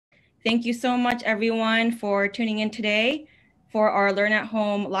Thank you so much, everyone, for tuning in today for our Learn at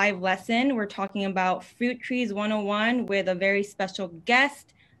Home live lesson. We're talking about Fruit Trees 101 with a very special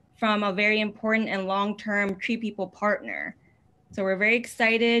guest from a very important and long-term Tree People partner. So we're very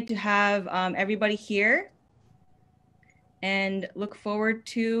excited to have everybody here and look forward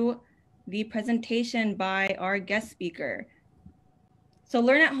to the presentation by our guest speaker. So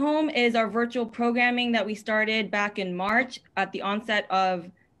Learn at Home is our virtual programming that we started back in March at the onset of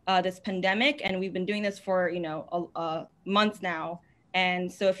this pandemic, and we've been doing this for months now. And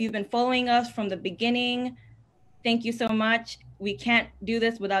so if you've been following us from the beginning, thank you so much. We can't do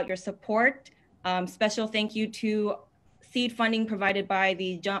this without your support. Special thank you to seed funding provided by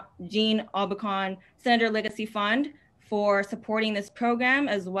the Jean Aubacon Senator Legacy Fund for supporting this program,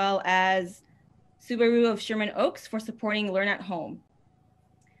 as well as Subaru of Sherman Oaks for supporting Learn at Home.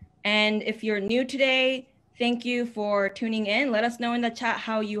 And if you're new today, thank you for tuning in. Let us know in the chat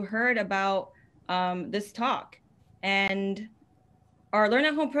how you heard about this talk. And our Learn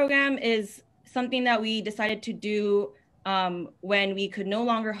at Home program is something that we decided to do when we could no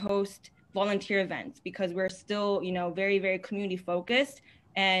longer host volunteer events, because we're still, very, very community focused,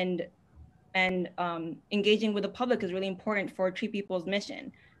 and engaging with the public is really important for Tree People's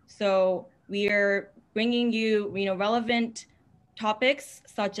mission. So we are bringing you, relevant topics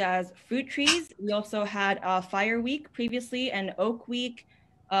such as fruit trees. We also had a fire week previously and oak week.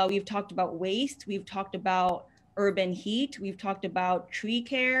 We've talked about waste. We've talked about urban heat. We've talked about tree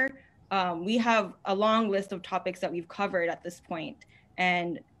care. We have a long list of topics that we've covered at this point,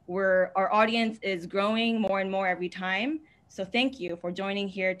 and our audience is growing more and more every time. So thank you for joining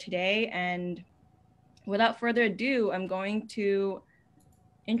here today. And without further ado, I'm going to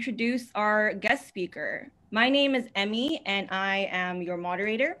introduce our guest speaker. My name is Emmy, and I am your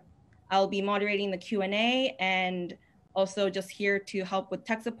moderator. I'll be moderating the Q&A and also just here to help with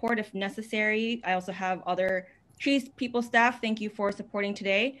tech support if necessary. I also have other Tree People staff. Thank you for supporting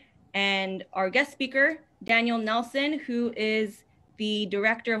today. And our guest speaker, Daniel Nelson, who is the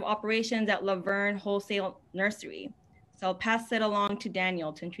Director of Operations at Verne Nursery. So I'll pass it along to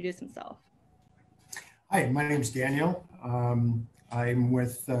Daniel to introduce himself. Hi, my name is Daniel. I'm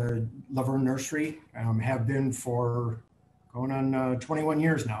with Verne Nursery, have been for going on 21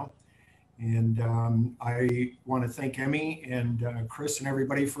 years now. And I want to thank Emmy and Chris and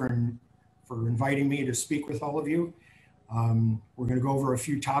everybody for inviting me to speak with all of you. We're going to go over a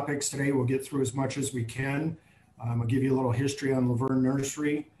few topics today. We'll get through as much as we can. I'll give you a little history on Verne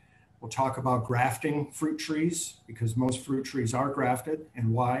Nursery. We'll talk about grafting fruit trees, because most fruit trees are grafted,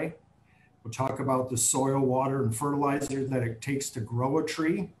 and why. We'll talk about the soil, water, and fertilizer that it takes to grow a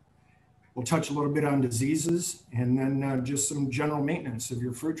tree. We'll touch a little bit on diseases, and then just some general maintenance of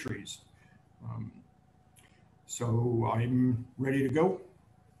your fruit trees. So I'm ready to go.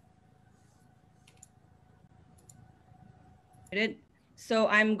 So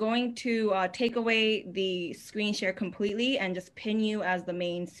I'm going to take away the screen share completely and just pin you as the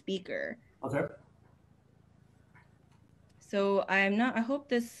main speaker. Okay. So I hope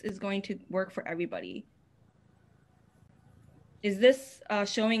this is going to work for everybody. Is this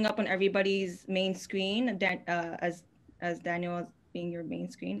showing up on everybody's main screen as Daniel is being your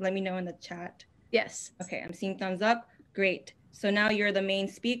main screen? Let me know in the chat. Yes. Okay, I'm seeing thumbs up. Great. So now you're the main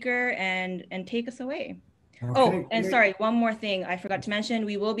speaker and take us away. Okay, oh, and sorry, one more thing I forgot to mention.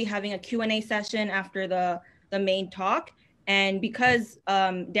 We will be having a Q&A session after the main talk. And because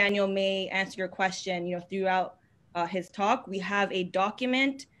Daniel may answer your question, throughout his talk, we have a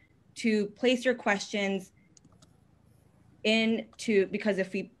document to place your questions into, because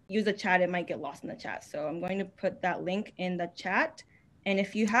if we use the chat, it might get lost in the chat. So I'm going to put that link in the chat. And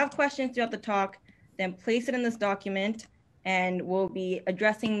if you have questions throughout the talk, then place it in this document, and we'll be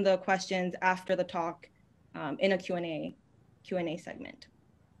addressing the questions after the talk in a Q&A segment.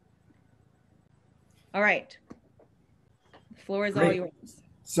 All right, the floor is all yours.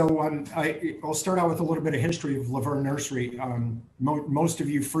 So I'll start out with a little bit of history of Verne Nursery. Most of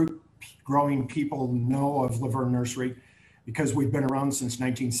you fruit growing people know of Verne Nursery because we've been around since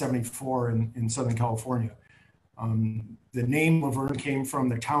 1974 in Southern California. The name Laverne came from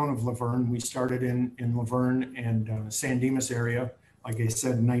the town of Laverne. We started in Laverne and San Dimas area, like I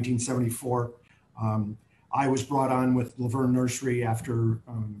said, in 1974. I was brought on with Verne Nursery after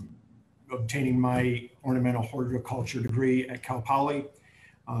obtaining my ornamental horticulture degree at Cal Poly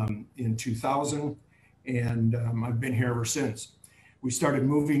in 2000, and I've been here ever since. We started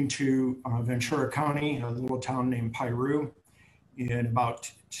moving to Ventura County, a little town named Piru, in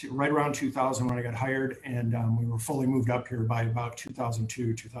about right around 2000 when I got hired, and we were fully moved up here by about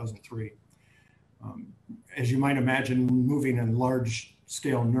 2002, 2003. As you might imagine, moving a large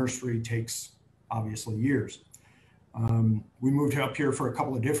scale nursery takes obviously years. We moved up here for a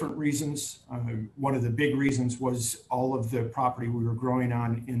couple of different reasons. One of the big reasons was all of the property we were growing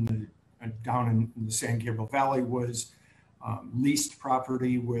on down in the San Gabriel Valley was leased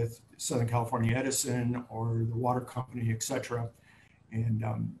property with Southern California Edison or the water company, et cetera. And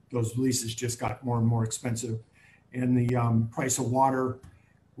those leases just got more and more expensive. And the price of water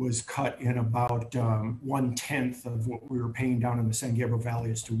was cut in about 1/10 of what we were paying down in the San Gabriel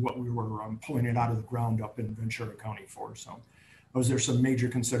Valley as to what we were pulling it out of the ground up in Ventura County for. So those are some major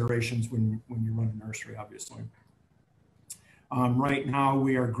considerations when you run a nursery, obviously. Right now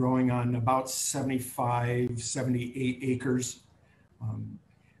we are growing on about 75, 78 acres.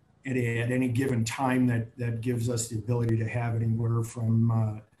 At any given time, that gives us the ability to have anywhere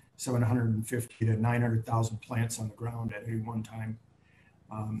from 750 to 900,000 plants on the ground at any one time.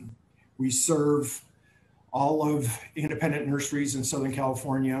 We serve all of independent nurseries in Southern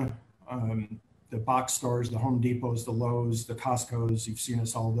California, the box stores, the Home Depots, the Lowe's, the Costco's. You've seen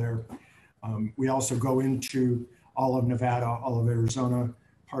us all there. We also go into all of Nevada, all of Arizona,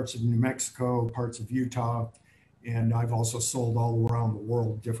 parts of New Mexico, parts of Utah, and I've also sold all around the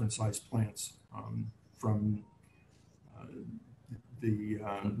world different size plants, from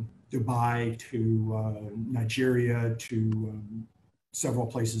Dubai to Nigeria to several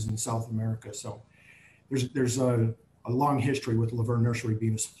places in South America. So there's a long history with Verne Nursery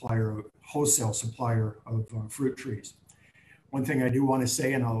being a wholesale supplier of fruit trees. One thing I do want to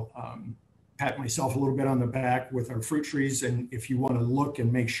say, and I'll pat myself a little bit on the back with our fruit trees, and if you want to look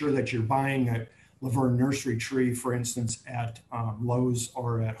and make sure that you're buying a Verne Nursery tree, for instance, at Lowe's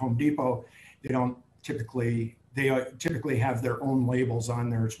or at Home Depot, they typically have their own labels on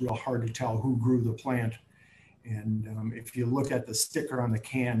there. It's real hard to tell who grew the plant. And if you look at the sticker on the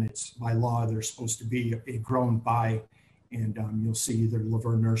can, it's by law, they're supposed to be a grown by, and you'll see either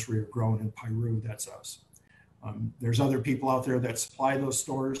Verne Nursery or grown in Piru. That's us. There's other people out there that supply those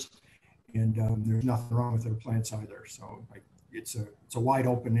stores, and there's nothing wrong with their plants either. So it's a wide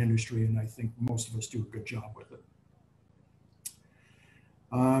open industry, and I think most of us do a good job with it.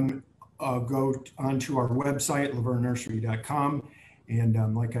 I'll go onto our website, lavernenursery.com.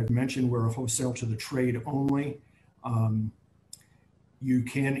 And like I've mentioned, we're a wholesale to the trade only. You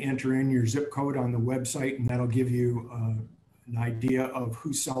can enter in your zip code on the website, and that'll give you an idea of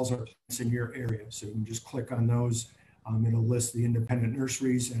who sells our plants in your area. So you can just click on those. It'll list the independent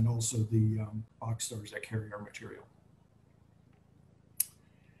nurseries and also the box stores that carry our material.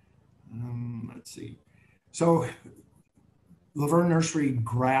 Let's see. So Verne Nursery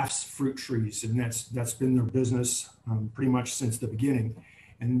grafts fruit trees, and that's been their business pretty much since the beginning.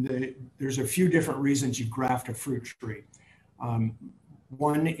 And there's a few different reasons you graft a fruit tree.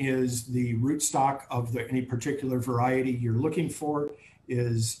 One is the rootstock of any particular variety you're looking for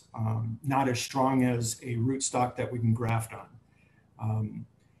is not as strong as a rootstock that we can graft on.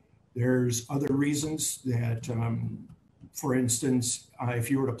 There's other reasons that, for instance,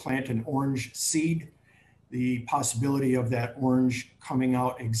 if you were to plant an orange seed, the possibility of that orange coming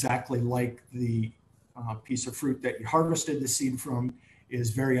out exactly like the piece of fruit that you harvested the seed from is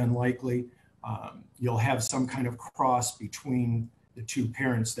very unlikely. You'll have some kind of cross between the two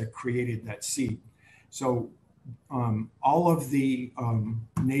parents that created that seed. So all of the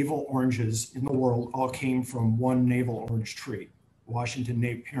navel oranges in the world all came from one navel orange tree.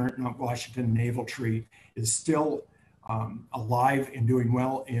 Parent Washington navel tree is still alive and doing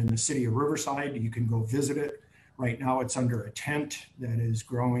well in the city of Riverside. You can go visit it. Right now it's under a tent that is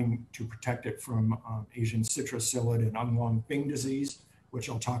growing to protect it from Asian citrus psyllid and unlung Bing disease, which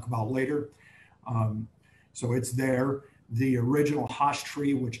I'll talk about later. So it's there. The original Hass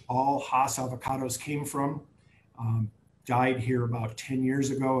tree, which all Hass avocados came from, died here about 10 years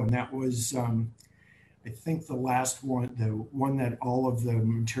ago. And that was, I think the last one, the one that all of the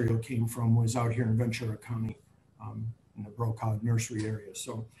material came from was out here in Ventura County. In the Brokaw nursery area.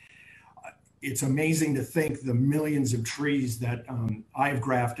 So it's amazing to think the millions of trees that I've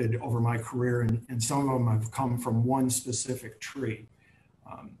grafted over my career, and some of them have come from one specific tree.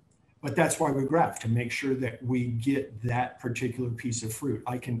 But that's why we graft, to make sure that we get that particular piece of fruit.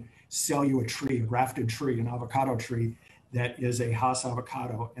 I can sell you a tree, a grafted tree, an avocado tree that is a Hass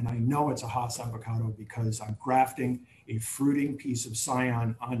avocado, and I know it's a Hass avocado because I'm grafting a fruiting piece of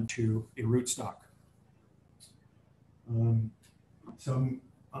scion onto a rootstock. Some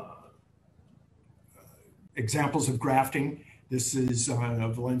examples of grafting. This is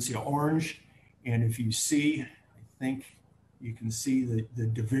Valencia orange, and if you see, I think you can see the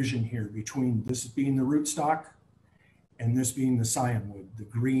division here between this being the rootstock and this being the scion wood. The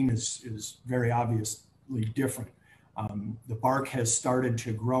green is very obviously different. The bark has started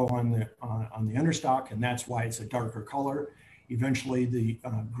to grow on the understock, and that's why it's a darker color. Eventually, the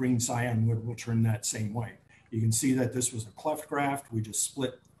green cyanwood will turn that same way. You can see that this was a cleft graft. We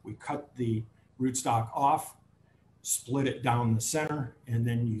cut the rootstock off, split it down the center, and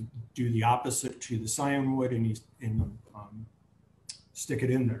then you do the opposite to the cyanwood and you stick it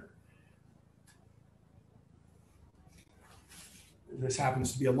in there. This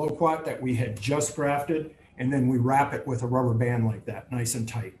happens to be a loquat that we had just grafted, and then we wrap it with a rubber band like that, nice and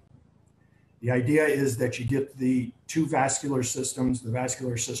tight. The idea is that you get the two vascular systems, the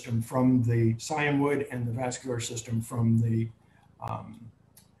vascular system from the cyanwood and the vascular system from the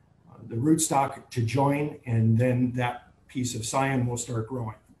rootstock to join, and then that piece of cyan will start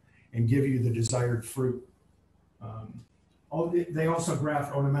growing and give you the desired fruit. They also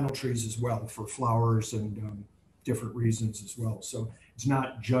graft ornamental trees as well for flowers and different reasons as well. So it's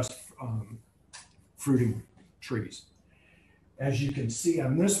not just fruiting trees. As you can see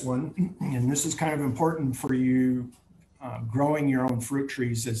on this one, and this is kind of important for you growing your own fruit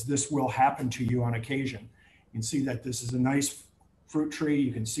trees, as this will happen to you on occasion. You can see that this is a nice fruit tree.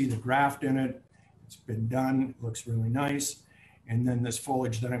 You can see the graft in it. It's been done, it looks really nice. And then this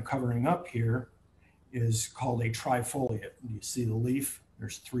foliage that I'm covering up here is called a trifoliate. You see the leaf,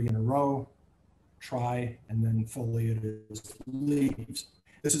 there's 3 in a row, tri, and then foliate is leaves.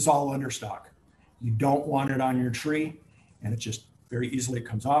 This is all understock. You don't want it on your tree, and it just very easily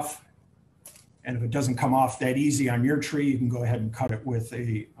comes off. And if it doesn't come off that easy on your tree, you can go ahead and cut it with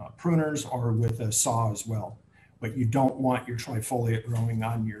a pruners or with a saw as well. But you don't want your trifoliate growing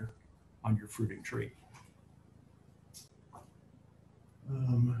on your fruiting tree.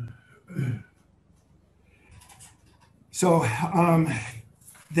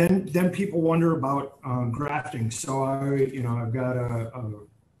 Then people wonder about grafting. So I've got a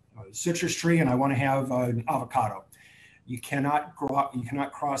citrus tree and I want to have an avocado. You cannot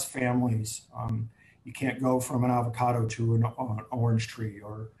cross families. You can't go from an avocado to an orange tree,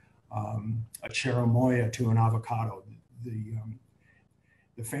 or a cherimoya to an avocado.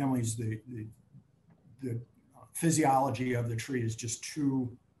 The families, the physiology of the tree is just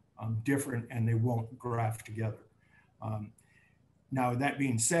too different, and they won't graft together. Now, that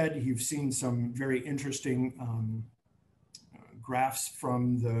being said, you've seen some very interesting grafts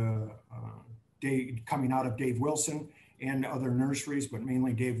from coming out of Dave Wilson and other nurseries, but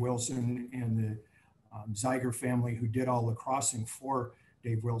mainly Dave Wilson and the Zeiger family, who did all the crossing for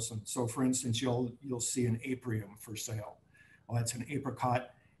Dave Wilson. So for instance, you'll see an aprium for sale. Well, that's an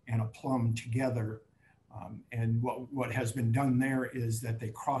apricot and a plum together. And what has been done there is that they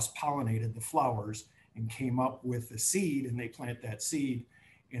cross-pollinated the flowers and came up with the seed, and they plant that seed,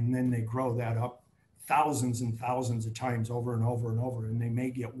 and then they grow that up thousands and thousands of times over and over and over. And they may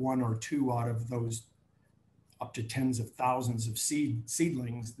get 1 or 2 out of those up to tens of thousands of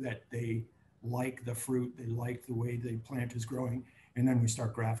seedlings that they like the fruit, they like the way the plant is growing, and then we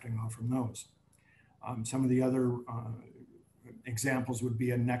start grafting off from those. Some of the other examples would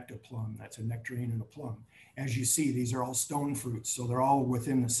be a nectarplum. That's a nectarine and a plum. As you see, these are all stone fruits, so they're all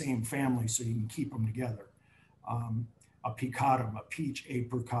within the same family, so you can keep them together. A picatum, a peach,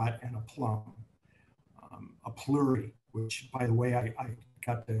 apricot, and a plum. A pluri, which, by the way, I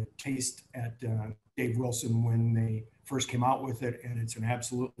got to taste at Dave Wilson when they first came out with it, and it's an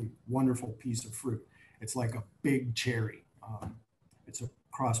absolutely wonderful piece of fruit. It's like a big cherry. It's a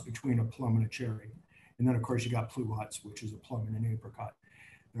cross between a plum and a cherry. And then, of course, you got pluots, which is a plum and an apricot.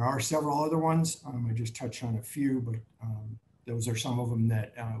 There are several other ones. I just touched on a few, but those are some of them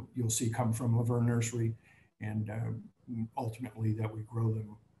that you'll see come from Verne Nursery, and ultimately that we grow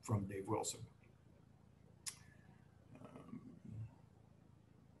them from Dave Wilson.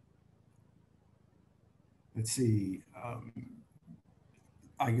 Let's see.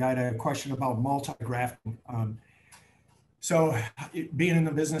 I got a question about multi-grafting. So being in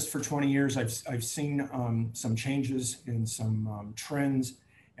the business for 20 years, I've seen some changes in some trends.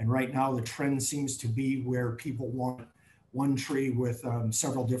 And right now the trend seems to be where people want one tree with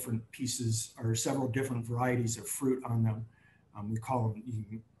several different pieces or several different varieties of fruit on them. You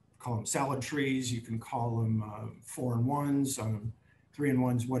can call them salad trees. You can call them 4-in-1s,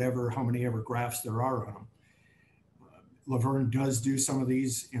 3-in-1s, whatever, how many ever grafts there are on them. Laverne does do some of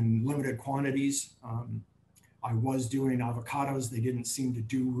these in limited quantities. I was doing avocados. They didn't seem to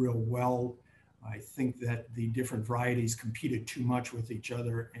do real well. I think that the different varieties competed too much with each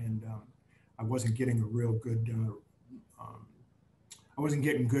other, and I wasn't getting a real good, I wasn't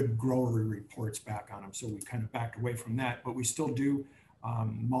getting good grower reports back on them. So we kind of backed away from that, but we still do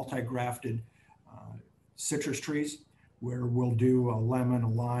multi-grafted citrus trees, where we'll do a lemon, a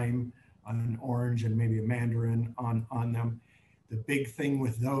lime, an orange and maybe a mandarin on them. The big thing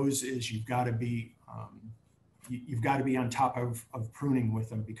with those is you've got to be on top of pruning with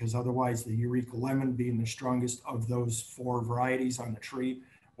them, because otherwise the Eureka lemon, being the strongest of those 4 varieties on the tree,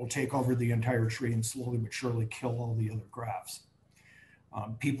 will take over the entire tree and slowly but surely kill all the other grafts.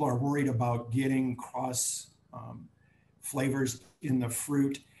 People are worried about getting cross flavors in the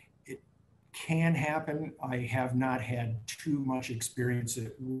fruit. It can happen. I have not had too much experience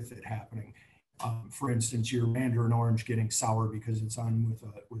with it happening. For instance, your mandarin orange getting sour because it's on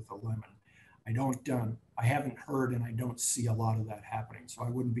with a lemon. I haven't heard, and I don't see a lot of that happening, so I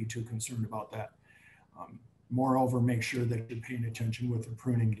wouldn't be too concerned about that. Moreover, make sure that you're paying attention with the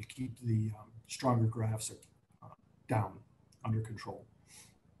pruning to keep the stronger grafts down, under control.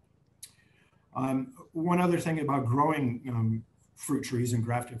 One other thing about growing fruit trees and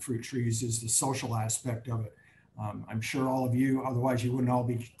grafted fruit trees is the social aspect of it. I'm sure all of you, otherwise you wouldn't all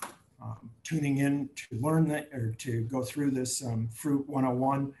be tuning in to learn that, or to go through this Fruit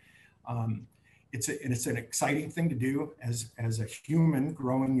 101. It's an exciting thing to do as a human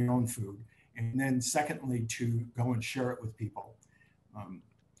growing your own food. And then secondly, to go and share it with people.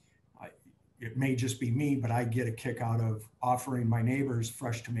 It may just be me, but I get a kick out of offering my neighbors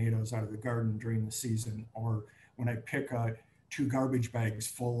fresh tomatoes out of the garden during the season, or when I pick 2 garbage bags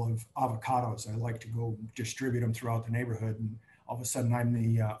full of avocados, I like to go distribute them throughout the neighborhood, and all of a sudden I'm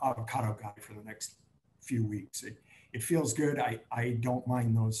the avocado guy for the next few weeks. It feels good. I don't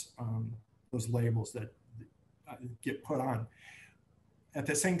mind those labels that get put on. At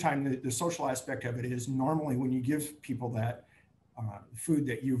the same time, the social aspect of it is, normally when you give people that food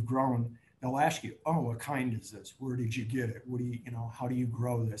that you've grown, they'll ask you, oh, what kind is this? Where did you get it? What do you know, how do you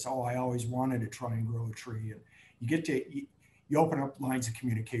grow this? Oh, I always wanted to try and grow a tree. And you open up lines of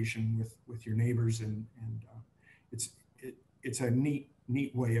communication with your neighbors, and it's a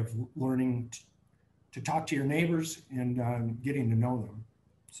neat way of learning to talk to your neighbors and getting to know them.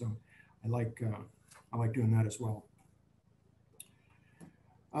 So I like doing that as well.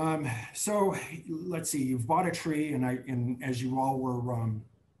 So let's see, you've bought a tree, and as you all were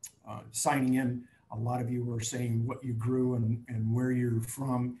signing in, a lot of you were saying what you grew and where you're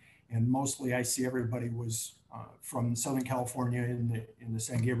from. And mostly I see everybody was from Southern California in the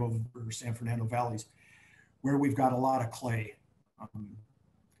San Gabriel or San Fernando valleys, where we've got a lot of clay.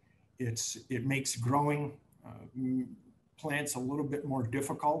 It makes growing plants a little bit more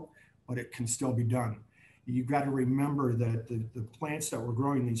difficult, but it can still be done. You've got to remember that the plants that we're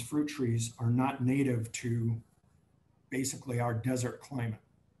growing, these fruit trees, are not native to basically our desert climate.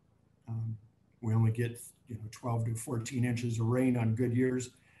 We only get 12 to 14 inches of rain on good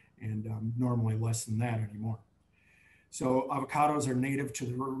years, and normally less than that anymore. So avocados are native to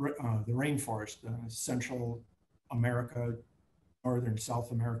the rainforest, Central America, Northern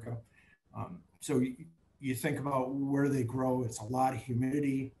South America. So you think about where they grow, it's a lot of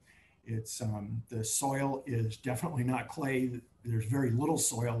humidity. It's the soil is definitely not clay. There's very little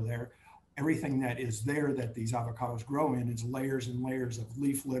soil there. Everything that is there that these avocados grow in is layers and layers of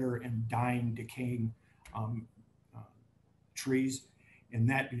leaf litter and dying, decaying trees, and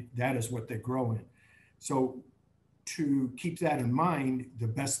that is what they grow in. So to keep that in mind, the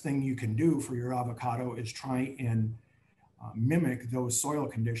best thing you can do for your avocado is try and mimic those soil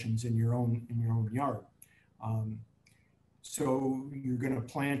conditions in your own yard. So you're going to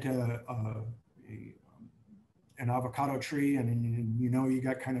plant an avocado tree, and you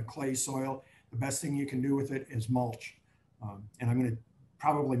got kind of clay soil. The best thing you can do with it is mulch. And I'm going to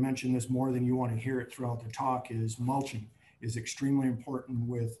probably mention this more than you want to hear it throughout the talk, is mulching is extremely important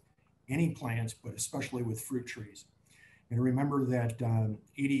with any plants, but especially with fruit trees. And remember that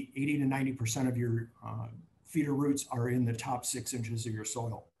 80 to 90% of your feeder roots are in the top 6 inches of your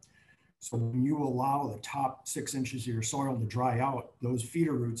soil. So when you allow the top 6 inches of your soil to dry out, those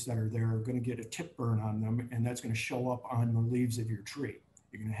feeder roots that are there are going to get a tip burn on them, and that's going to show up on the leaves of your tree.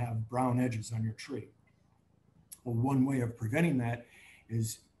 You're going to have brown edges on your tree. Well, one way of preventing that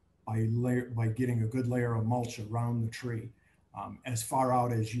is by getting a good layer of mulch around the tree, as far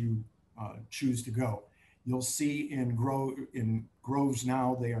out as you choose to go. You'll see in groves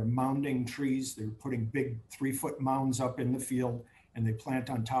now, they are mounding trees. They're putting big 3-foot mounds up in the field, and they plant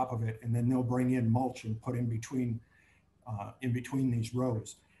on top of it, and then they'll bring in mulch and put in between these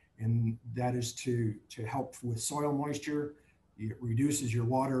rows. And that is to help with soil moisture. It reduces your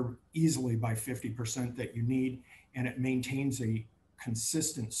water easily by 50% that you need, and it maintains a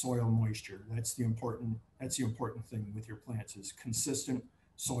consistent soil moisture. That's the important thing with your plants, is consistent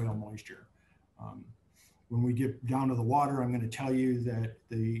soil moisture. When we get down to the water, I'm going to tell you that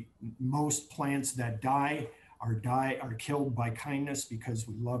the most plants that die are killed by kindness because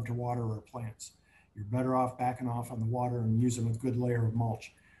we love to water our plants. You're better off backing off on the water and using a good layer of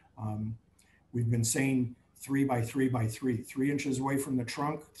mulch. We've been saying 3 by 3 by 3, 3 inches away from the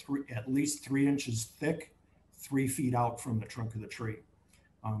trunk, at least 3 inches thick, 3 feet out from the trunk of the tree.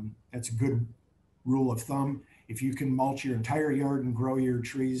 That's a good rule of thumb. If you can mulch your entire yard and grow your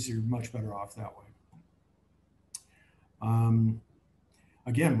trees, you're much better off that way.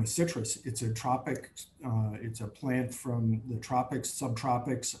 Again, with citrus, it's a tropic, it's a plant from the tropics,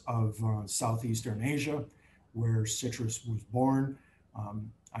 subtropics of Southeastern Asia, where citrus was born.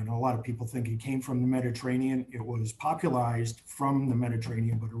 I know a lot of people think it came from the Mediterranean. It was popularized from the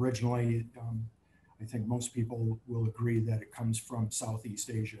Mediterranean, but originally, I think most people will agree that it comes from Southeast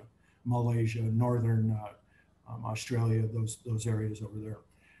Asia, Malaysia, northern Australia, those areas over there.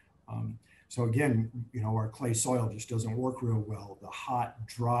 So again, our clay soil just doesn't work real well. The hot,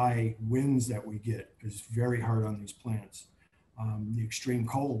 dry winds that we get is very hard on these plants. The extreme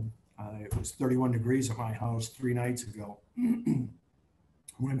cold, it was 31 degrees at my house 3 nights ago.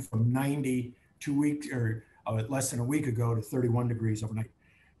 Went from 90 less than a week ago to 31 degrees overnight.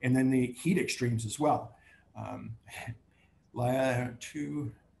 And then the heat extremes as well.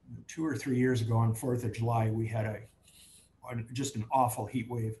 2 or 3 years ago on 4th of July, we had just an awful heat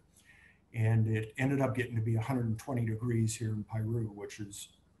wave. And it ended up getting to be 120 degrees here in Piru, which is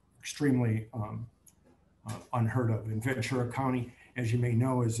extremely unheard of. In Ventura County, as you may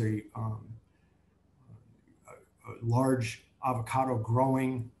know, is a large avocado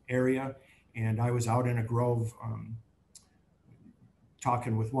growing area. And I was out in a grove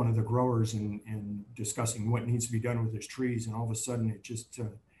talking with one of the growers and discussing what needs to be done with his trees. And all of a sudden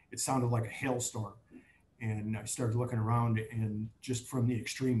it sounded like a hailstorm. And I started looking around, and just from the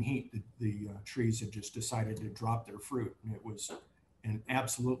extreme heat, the trees had just decided to drop their fruit. And it was an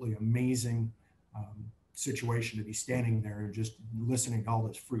absolutely amazing situation to be standing there and just listening to all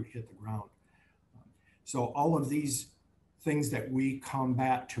this fruit hit the ground. So all of these things that we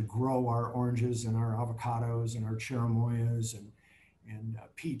combat to grow our oranges and our avocados and our cherimoyas and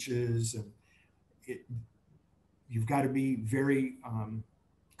peaches, and you've got to be very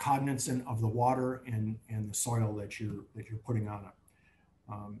cognizant of the water and the soil that you're putting on it.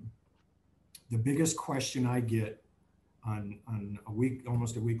 The biggest question I get on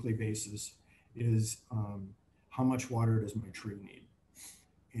almost a weekly basis is how much water does my tree need?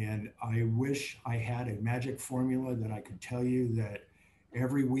 And I wish I had a magic formula that I could tell you that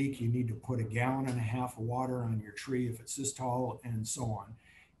every week you need to put 1.5 gallons of water on your tree if it's this tall, and so on.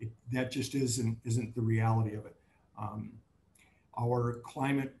 That just isn't the reality of it. Our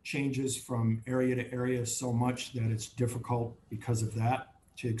climate changes from area to area so much that it's difficult because of that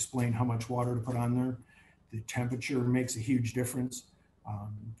to explain how much water to put on there. The temperature makes a huge difference.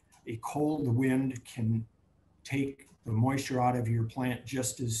 A cold wind can take the moisture out of your plant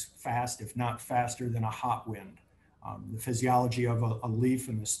just as fast, if not faster, than a hot wind. The physiology of a leaf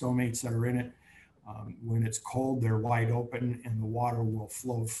and the stomates that are in it, when it's cold, they're wide open and the water will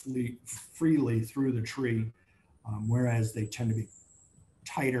flow freely through the tree. Whereas they tend to be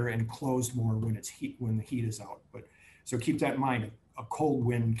tighter and closed more when the heat is out. But so keep that in mind. A cold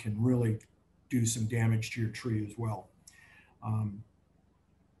wind can really do some damage to your tree as well.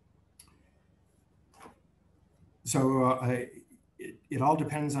 It all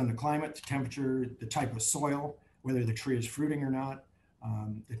depends on the climate, the temperature, the type of soil, whether the tree is fruiting or not,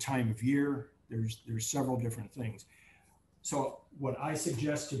 the time of year. There's several different things. So what I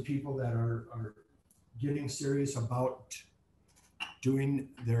suggest to people that are getting serious about doing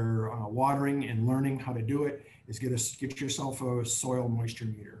their watering and learning how to do it is get yourself a soil moisture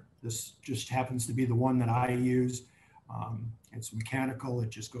meter. This just happens to be the one that I use. It's mechanical. It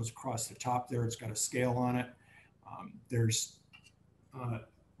just goes across the top there. It's got a scale on it. There's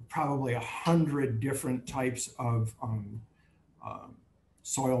probably 100 different types of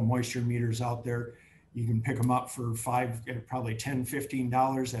soil moisture meters out there. You can pick them up for probably $10,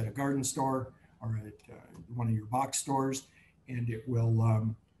 $15 at a garden store or at one of your box stores, and it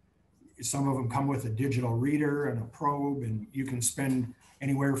will, some of them come with a digital reader and a probe, and you can spend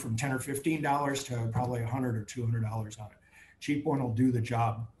anywhere from $10 or $15 to probably $100 or $200 on it. Cheap one will do the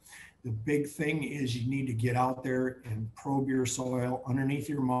job. The big thing is you need to get out there and probe your soil underneath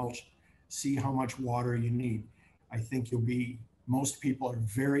your mulch, see how much water you need. I think most people are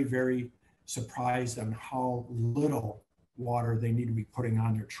very, very surprised on how little water they need to be putting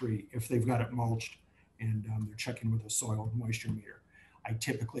on their tree if they've got it mulched and they're checking with a soil moisture meter. I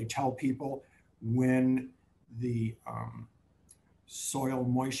typically tell people when the soil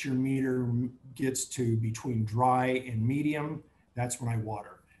moisture meter gets to between dry and medium, that's when I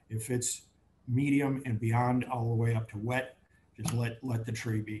water. If it's medium, and beyond, all the way up to wet. Just let the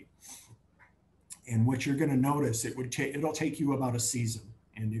tree be. And what you're going to notice, it'll take you about a season.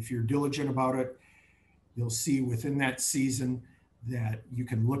 And if you're diligent about it, you'll see within that season that you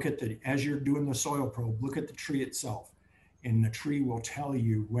can look at as you're doing the soil probe, look at the tree itself. And the tree will tell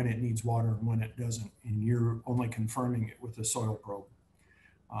you when it needs water and when it doesn't. And you're only confirming it with the soil probe.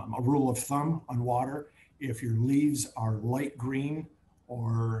 A rule of thumb on water, if your leaves are light green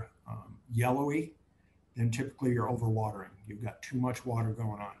or yellowy, then typically you're overwatering. You've got too much water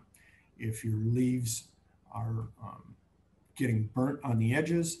going on. If your leaves are getting burnt on the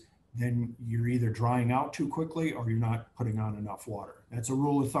edges, then you're either drying out too quickly or you're not putting on enough water. That's a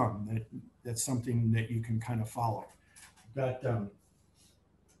rule of thumb. That's something that you can kind of follow. I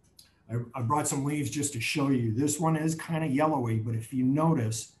brought some leaves just to show you. This one is kind of yellowy, but if you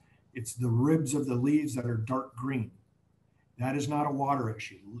notice, it's the ribs of the leaves that are dark green. That is not a water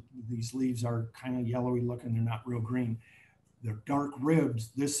issue. These leaves are kind of yellowy looking. They're not real green. They're dark ribs.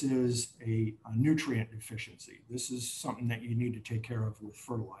 This is a nutrient deficiency. This is something that you need to take care of with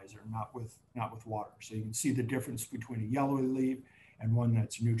fertilizer, not with water. So you can see the difference between a yellowy leaf and one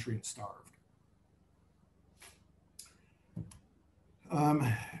that's nutrient starved.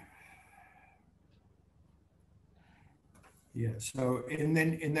 Yeah. So and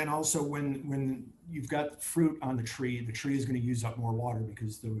then also when you've got fruit on the tree is going to use up more water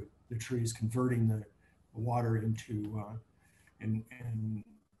because the tree is converting the water into and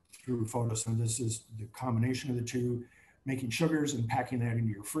through photosynthesis, the combination of the two, making sugars and packing that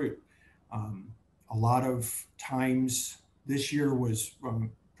into your fruit. A lot of times this year was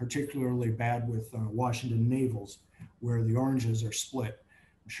particularly bad with Washington navels, where the oranges are split.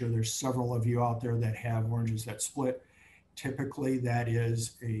 I'm sure there's several of you out there that have oranges that split. Typically that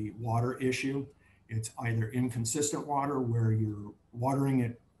is a water issue. It's either inconsistent water where you're watering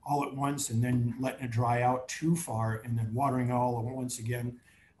it all at once and then letting it dry out too far and then watering it all at once again.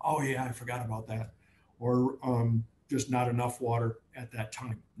 Oh yeah, I forgot about that. Or just not enough water at that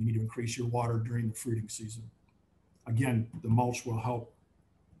time. You need to increase your water during the fruiting season. Again, the mulch will help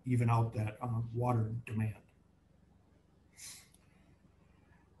even out that water demand.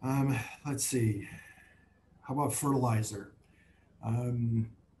 Let's see. How about fertilizer? I'll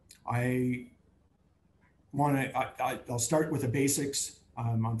start with the basics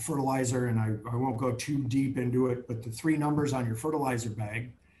on fertilizer, and I won't go too deep into it, but the three numbers on your fertilizer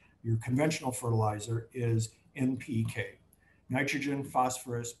bag, your conventional fertilizer, is NPK, nitrogen,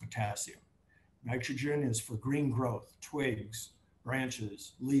 phosphorus, potassium. Nitrogen is for green growth, twigs,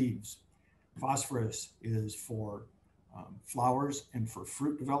 branches, leaves. Phosphorus is for flowers and for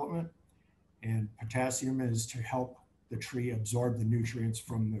fruit development. And potassium is to help the tree absorb the nutrients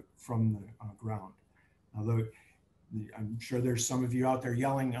from the ground. Although I'm sure there's some of you out there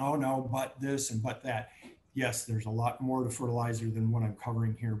yelling, oh no, but this and but that. Yes, there's a lot more to fertilizer than what I'm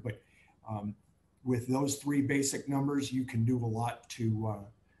covering here, but with those three basic numbers, you can do a lot to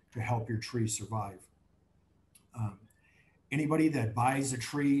help your tree survive. Anybody that buys a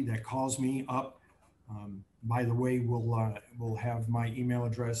tree that calls me up, by the way, we'll have my email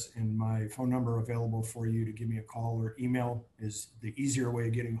address and my phone number available for you to give me a call, or email is the easier way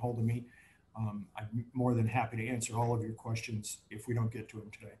of getting hold of me. I'm more than happy to answer all of your questions if we don't get to them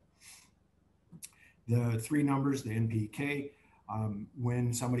today. The three numbers, the NPK,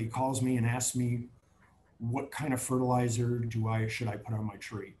 when somebody calls me and asks me what kind of fertilizer should I put on my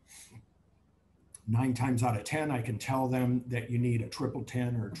tree, 9 times out of 10, I can tell them that you need a triple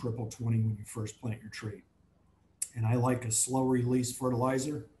 10 or a triple 20 when you first plant your tree. And I like a slow release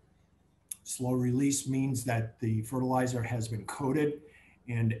fertilizer. Slow release means that the fertilizer has been coated,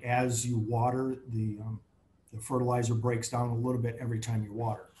 and as you water, the fertilizer breaks down a little bit every time you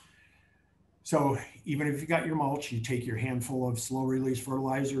water. So even if you got your mulch, you take your handful of slow release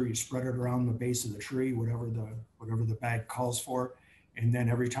fertilizer, you spread it around the base of the tree, whatever the bag calls for. And then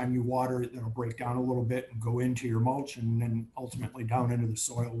every time you water it, it'll break down a little bit and go into your mulch, and then ultimately down into the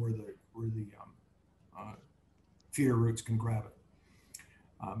soil where the feeder roots can grab it.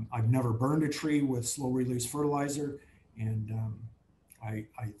 I've never burned a tree with slow release fertilizer, and I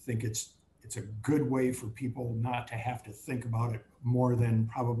think it's a good way for people not to have to think about it more than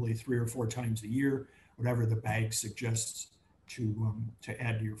probably 3 or 4 times a year, whatever the bag suggests to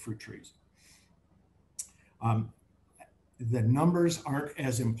add to your fruit trees. The numbers aren't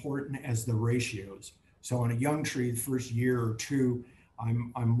as important as the ratios. So on a young tree, the first year or two,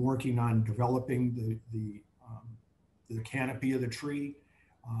 I'm working on developing the canopy of the tree.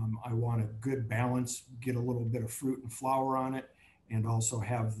 I want a good balance, get a little bit of fruit and flower on it, and also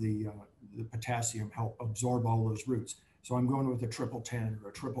have the potassium help absorb all those roots. So I'm going with a triple 10 or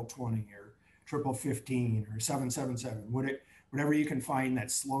a triple 20 or triple 15 or 777, whatever you can find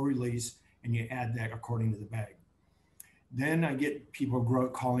that's slow release, and you add that according to the bag. Then I get people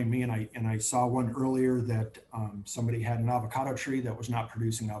calling me, and I saw one earlier that somebody had an avocado tree that was not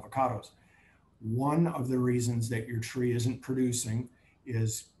producing avocados. One of the reasons that your tree isn't producing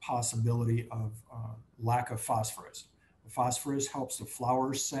is possibility of lack of phosphorus. The phosphorus helps the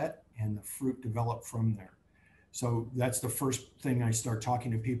flowers set and the fruit develop from there. So that's the first thing I start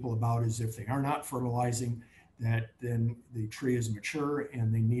talking to people about, is if they are not fertilizing, that then the tree is mature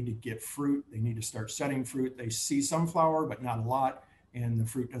and they need to get fruit. They need to start setting fruit. They see some flower, but not a lot, and the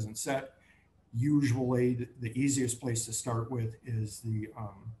fruit doesn't set. Usually the easiest place to start with is the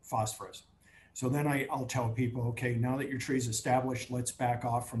phosphorus. So then I'll tell people, okay, now that your tree's established, let's back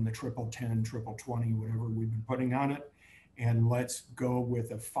off from the triple 10, triple 20, whatever we've been putting on it. And let's go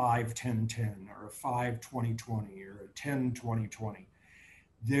with a 5-10-10 or a 5-20-20 or a 10-20-20.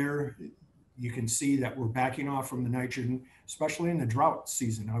 There, you can see that we're backing off from the nitrogen, especially in the drought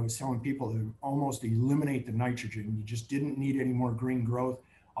season. I was telling people to almost eliminate the nitrogen. You just didn't need any more green growth.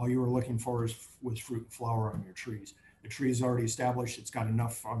 All you were looking for was fruit and flower on your trees. The tree is already established. It's got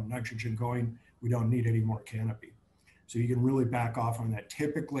enough nitrogen going. We don't need any more canopy. So you can really back off on that.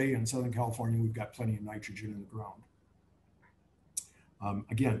 Typically in Southern California, we've got plenty of nitrogen in the ground.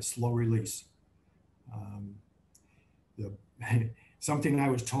 Again, slow release. Something I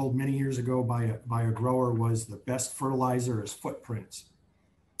was told many years ago by a grower was the best fertilizer is footprints.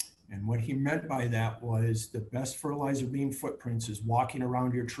 And what he meant by that was the best fertilizer being footprints is walking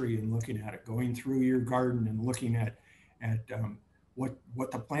around your tree and looking at it, going through your garden and looking at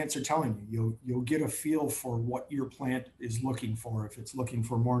what the plants are telling you. You'll get a feel for what your plant is looking for. If it's looking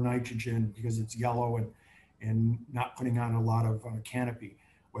for more nitrogen because it's yellow and not putting on a lot of canopy,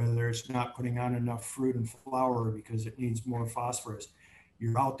 whether it's not putting on enough fruit and flower because it needs more phosphorus.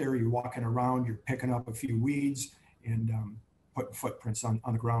 You're out there, you're walking around, you're picking up a few weeds and putting footprints on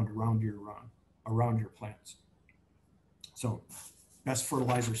the ground around your plants. So best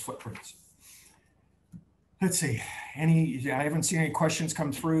fertilizers, footprints. Let's see, I haven't seen any questions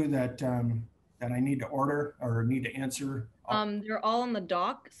come through that I need to order or need to answer. They're all on the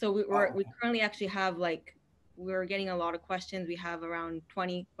dock. So we currently actually have we're getting a lot of questions. We have around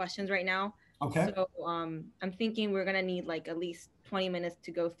 20 questions right now. Okay. So I'm thinking we're gonna need at least 20 minutes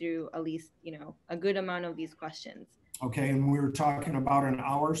to go through at least, a good amount of these questions. Okay, and we were talking about an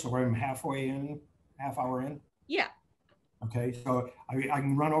hour, so I'm half hour in? Yeah. Okay, so I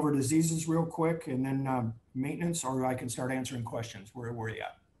can run over diseases real quick and then maintenance, or I can start answering questions. Where are you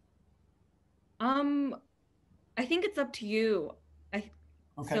at? I think it's up to you.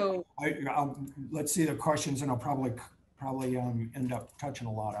 Okay, so let's see the questions and I'll probably end up touching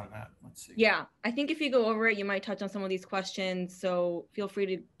a lot on that. Let's see. Yeah, I think if you go over it, you might touch on some of these questions. So feel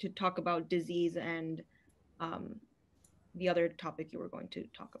free to talk about disease and the other topic you were going to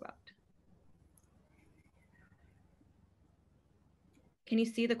talk about. Can you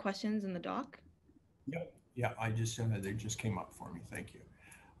see the questions in the doc? Yep. Yeah, I just they just came up for me. Thank you.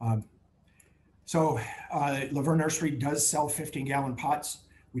 So Verne Nursery does sell 15-gallon pots.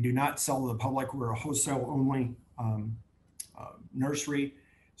 We do not sell to the public. We're a wholesale only nursery.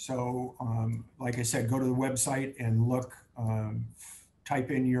 So like I said, go to the website and look,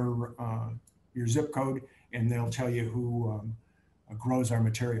 type in your zip code and they'll tell you who grows our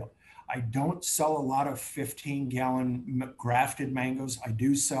material. I don't sell a lot of 15-gallon grafted mangoes. I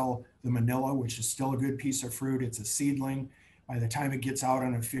do sell the Manila, which is still a good piece of fruit. It's a seedling. By the time it gets out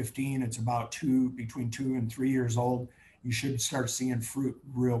on a 15, it's about between 2 and 3 years old. You should start seeing fruit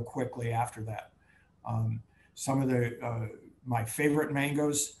real quickly after that. Some of my favorite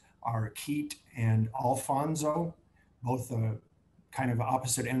mangoes are Keat and Alfonso, both kind of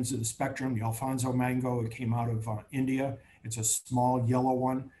opposite ends of the spectrum. The Alfonso mango, it came out of India. It's a small yellow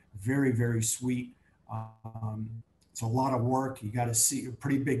one, very, very sweet. It's a lot of work. You got to see a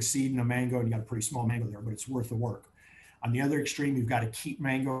pretty big seed in a mango and you got a pretty small mango there, but it's worth the work. On the other extreme, you've got a Keat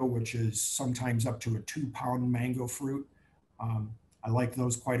mango, which is sometimes up to a 2-pound mango fruit. I like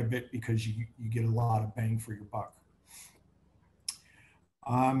those quite a bit because you get a lot of bang for your buck.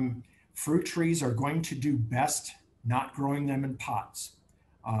 Fruit trees are going to do best not growing them in pots.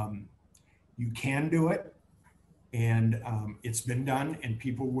 You can do it, and it's been done, and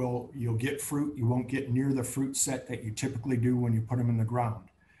you'll get fruit. You won't get near the fruit set that you typically do when you put them in the ground.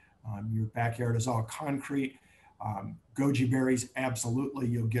 Your backyard is all concrete. Goji berries, absolutely.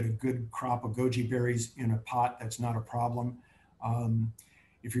 You'll get a good crop of goji berries in a pot. That's not a problem.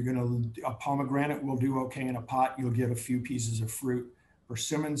 If you're a pomegranate will do okay in a pot. You'll get a few pieces of fruit.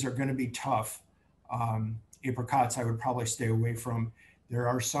 Persimmons are going to be tough. Apricots, I would probably stay away from. There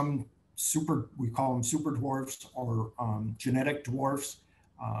are some we call them super dwarfs or genetic dwarfs,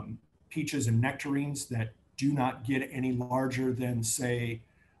 peaches and nectarines that do not get any larger than, say,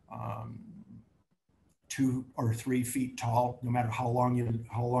 2 or 3 feet tall, no matter how long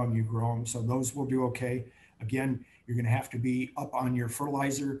you grow them. So those will do okay. Again, you're going to have to be up on your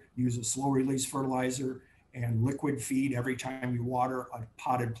fertilizer, use a slow release fertilizer and liquid feed every time you water a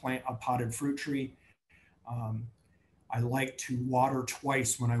potted plant, a potted fruit tree. I like to water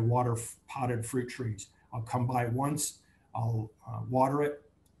twice when I water potted fruit trees. I'll come by once, I'll water it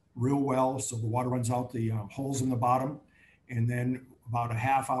real well so the water runs out the holes in the bottom, and then about a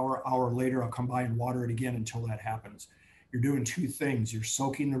half hour, hour later, I'll come by and water it again until that happens. You're doing 2 things. You're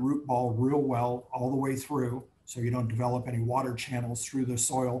soaking the root ball real well all the way through so you don't develop any water channels through the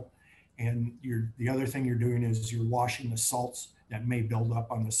soil. And the other thing you're doing is you're washing the salts that may build up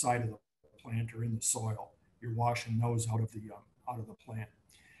on the side of the plant or in the soil. You're washing those out of the plant.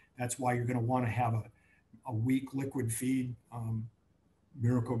 That's why you're going to want to have a weak liquid feed.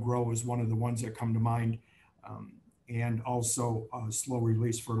 Miracle Grow is one of the ones that come to mind. And also a slow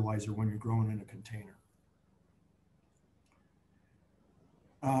release fertilizer when you're growing in a container.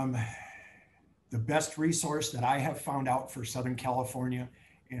 The best resource that I have found out for Southern California,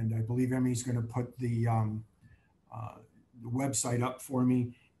 and I believe Emmy's going to put the website up for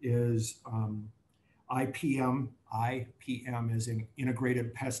me, is IPM is in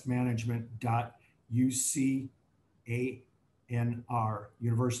Integrated Pest Management.UCANR,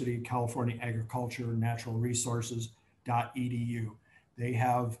 University of California Agriculture and Natural Resources.edu. They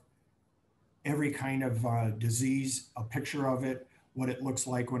have every kind of disease, a picture of it, what it looks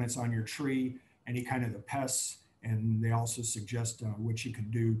like when it's on your tree, any kind of the pests, and they also suggest what you can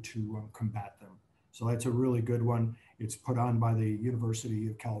do to combat them. So that's a really good one. It's put on by the University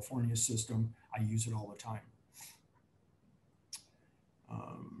of California system. I use it all the time.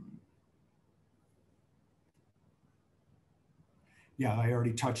 Yeah, I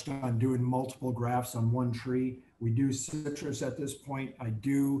already touched on doing multiple grafts on one tree. We do citrus at this point. I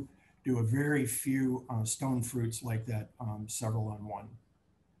do a very few stone fruits like that, several on one.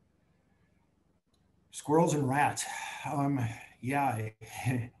 Squirrels and rats. Yeah,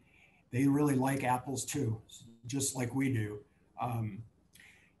 they really like apples too, just like we do.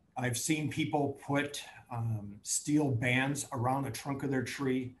 I've seen people put steel bands around the trunk of their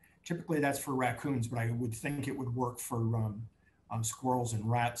tree. Typically that's for raccoons, but I would think it would work for squirrels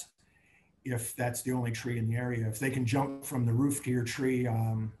and rats if that's the only tree in the area. If they can jump from the roof to your tree,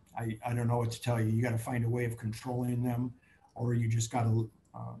 I don't know what to tell you. You got to find a way of controlling them, or you just got to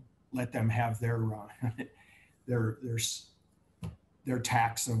let them have their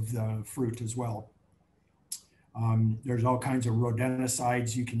tax of the fruit as well. There's all kinds of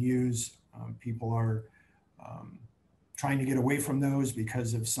rodenticides you can use. People are trying to get away from those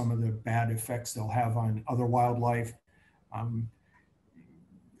because of some of the bad effects they'll have on other wildlife.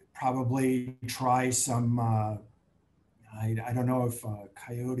 Probably try some, I don't know if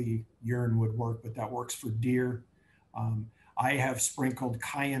coyote urine would work, but that works for deer. I have sprinkled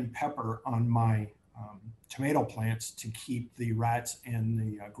cayenne pepper on my tomato plants to keep the rats and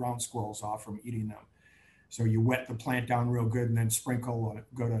the ground squirrels off from eating them. So you wet the plant down real good and then sprinkle,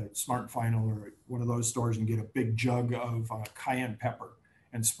 go to Smart & Final or one of those stores and get a big jug of cayenne pepper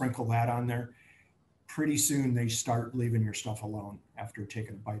and sprinkle that on there. Pretty soon they start leaving your stuff alone after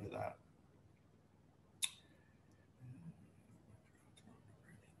taking a bite of that.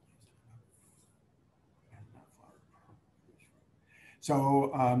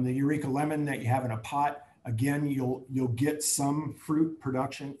 So the Eureka lemon that you have in a pot, again, you'll get some fruit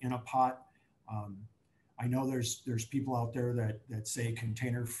production in a pot. I know there's people out there that say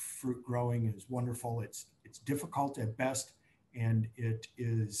container fruit growing is wonderful. It's difficult at best, and it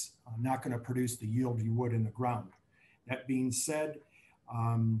is not going to produce the yield you would in the ground. That being said,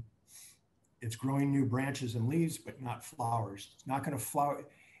 it's growing new branches and leaves, but not flowers. It's not going to flower.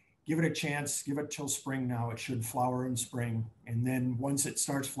 Give it a chance, give it till spring now. It should flower in spring. And then once it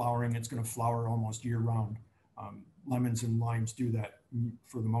starts flowering, it's going to flower almost year round. Lemons and limes do that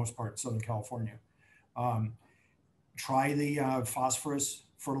for the most part in Southern California. Try the phosphorus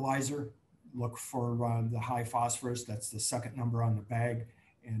fertilizer. Look for the high phosphorus. That's the second number on the bag,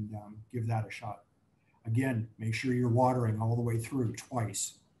 and give that a shot. Again, make sure you're watering all the way through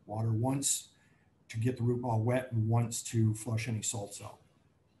twice. Water once to get the root ball wet and once to flush any salts out.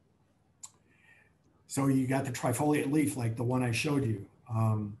 So you got the trifoliate leaf like the one I showed you.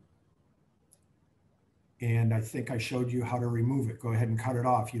 And I think I showed you how to remove it. Go ahead and cut it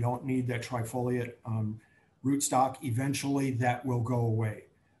off. You don't need that trifoliate rootstock. Eventually that will go away.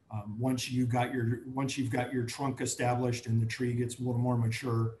 Once you've got your trunk established and the tree gets a little more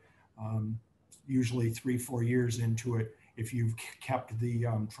mature, Usually 3-4 years into it, if you've kept the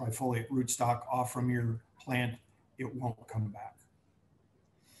trifoliate rootstock off from your plant, it won't come back.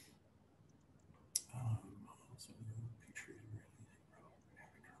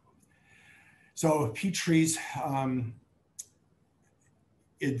 So peach trees,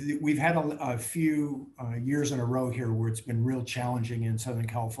 we've had a few years in a row here where it's been real challenging in Southern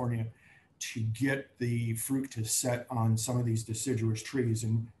California to get the fruit to set on some of these deciduous trees.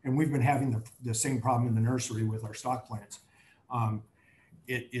 And we've been having the same problem in the nursery with our stock plants.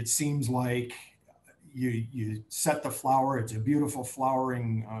 It seems like you set the flower, it's a beautiful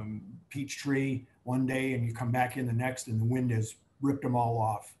flowering peach tree one day, and you come back in the next and the wind has ripped them all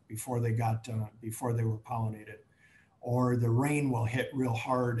off before they were pollinated. Or the rain will hit real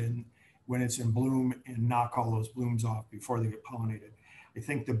hard and when it's in bloom and knock all those blooms off before they get pollinated. I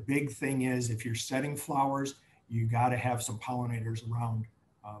think the big thing is if you're setting flowers, you got to have some pollinators around.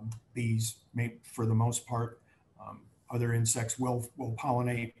 Bees, for the most part. Other insects will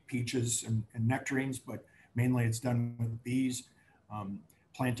pollinate peaches and nectarines, but mainly it's done with bees.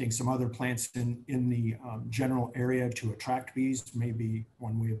 Planting some other plants in the general area to attract bees may be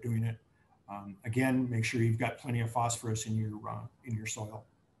one way of doing it. Again, make sure you've got plenty of phosphorus in your soil.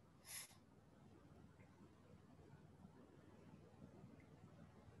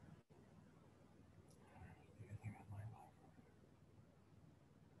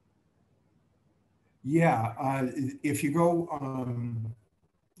 Yeah, if you go,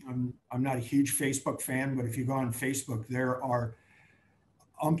 I'm not a huge Facebook fan, but if you go on Facebook, there are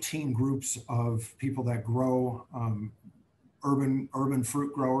umpteen groups of people that grow urban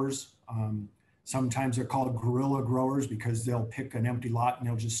fruit growers. Sometimes they're called guerrilla growers because they'll pick an empty lot and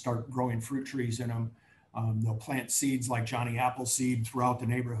they'll just start growing fruit trees in them. They'll plant seeds like Johnny Appleseed throughout the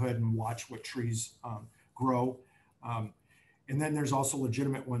neighborhood and watch what trees grow. And then there's also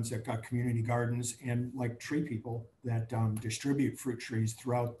legitimate ones that got community gardens and like TreePeople that distribute fruit trees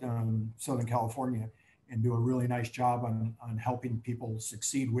throughout Southern California and do a really nice job on helping people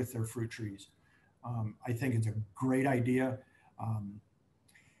succeed with their fruit trees. I think it's a great idea.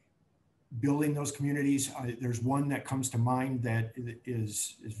 Building those communities, there's one that comes to mind that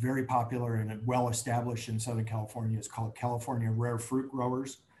is very popular and well established in Southern California. It's called California Rare Fruit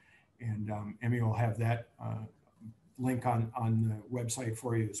Growers. And Emmy will have that link on the website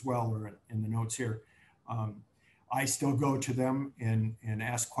for you as well, or in the notes here. I still go to them and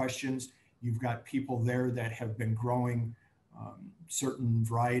ask questions. You've got people there that have been growing certain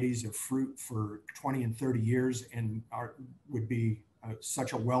varieties of fruit for 20 and 30 years and would be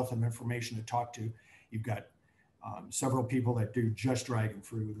such a wealth of information to talk to. You've got several people that do just dragon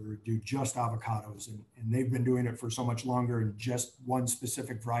fruit or do just avocados, and they've been doing it for so much longer in just one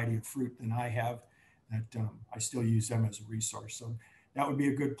specific variety of fruit than I have, that I still use them as a resource. So that would be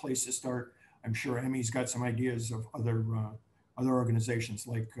a good place to start. I'm sure Emmy's got some ideas of other organizations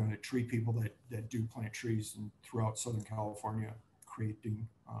like TreePeople that do plant trees throughout Southern California, creating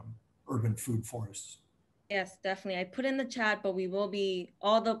urban food forests. Yes, definitely. I put in the chat, but we will be,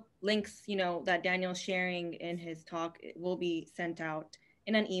 all the links, that Daniel's sharing in his talk, it will be sent out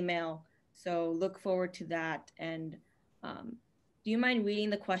in an email. So look forward to that. And do you mind reading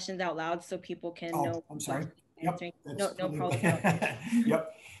the questions out loud so people can know? I'm sorry. Yep. No problem.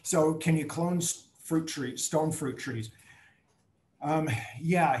 Yep. So can you clone fruit trees, stone fruit trees?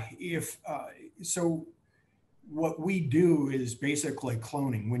 Yeah, so what we do is basically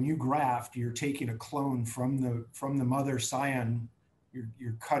cloning. When you graft, you're taking a clone from the mother scion,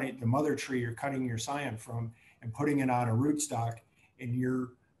 you're cutting the mother tree, you're cutting your scion from and putting it on a rootstock, and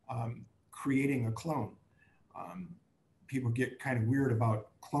you're creating a clone. People get kind of weird about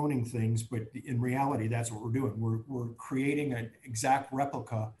cloning things, but in reality, that's what we're doing. We're creating an exact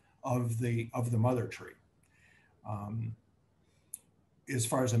replica of the mother tree. As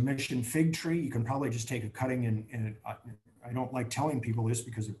far as a mission fig tree, you can probably just take a cutting and I don't like telling people this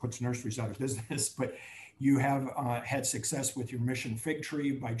because it puts nurseries out of business, but you have had success with your mission fig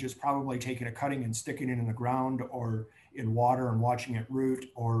tree by just probably taking a cutting and sticking it in the ground or in water and watching it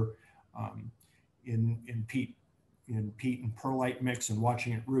root, or in peat and perlite mix and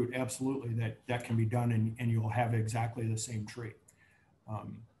watching it root. Absolutely, that can be done, and you'll have exactly the same tree.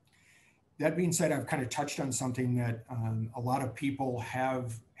 That being said, I've kind of touched on something that a lot of people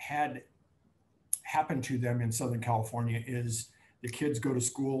have had happen to them in Southern California. Is the kids go to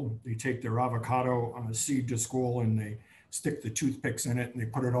school, they take their avocado seed to school and they stick the toothpicks in it and they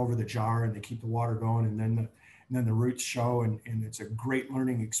put it over the jar and they keep the water going, and then the roots show, and it's a great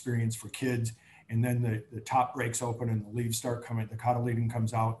learning experience for kids. And then the top breaks open and the leaves start coming, the cotyledon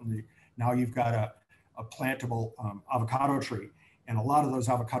comes out, and now you've got a plantable avocado tree. And a lot of those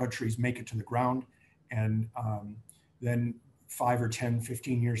avocado trees make it to the ground. And then 5 or 10,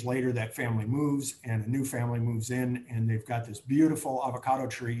 15 years later, that family moves and a new family moves in, and they've got this beautiful avocado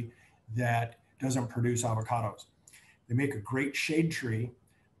tree that doesn't produce avocados. They make a great shade tree,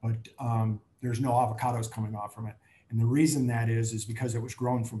 but there's no avocados coming off from it. And the reason that is because it was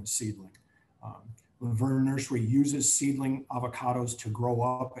grown from a seedling. Verne Nursery uses seedling avocados to grow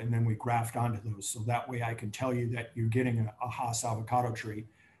up, and then we graft onto those. So that way I can tell you that you're getting a Hass avocado tree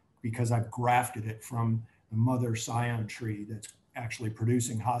because I've grafted it from the mother scion tree that's actually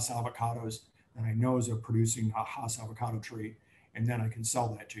producing Hass avocados that I know is producing a Hass avocado tree, and then I can sell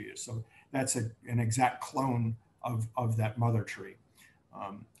that to you. So that's an exact clone of that mother tree.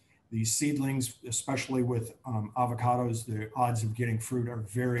 These seedlings, especially with avocados, the odds of getting fruit are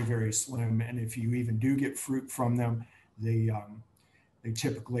very, very slim. And if you even do get fruit from them, they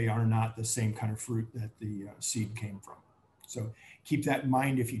typically are not the same kind of fruit that the seed came from. So keep that in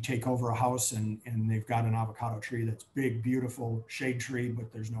mind if you take over a house and they've got an avocado tree that's big, beautiful shade tree,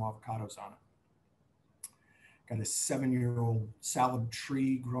 but there's no avocados on it. Got a 7-year-old salad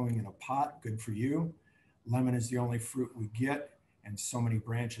tree growing in a pot, good for you. Lemon is the only fruit we get, and so many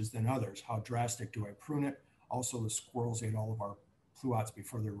branches than others. How drastic do I prune it? Also, the squirrels ate all of our pluots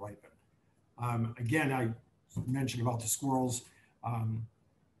before they're ripened. Again, I mentioned about the squirrels.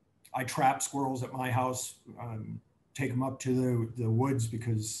 I trap squirrels at my house, take them up to the woods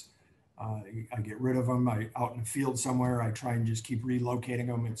because I get rid of them. Out in the field somewhere, I try and just keep relocating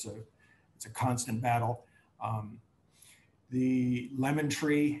them. It's a constant battle. The lemon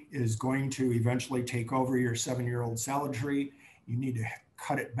tree is going to eventually take over your 7-year-old salad tree. You need to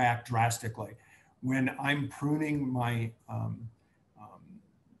cut it back drastically. When I'm pruning my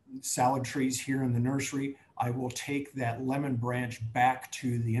salad trees here in the nursery, I will take that lemon branch back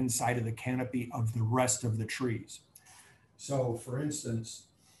to the inside of the canopy of the rest of the trees. So for instance,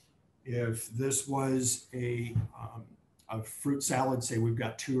 if this was a fruit salad, say we've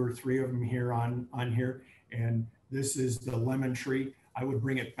got 2 or 3 of them here on here, and this is the lemon tree, I would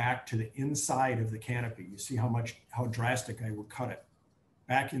bring it back to the inside of the canopy. You see how drastic I would cut it.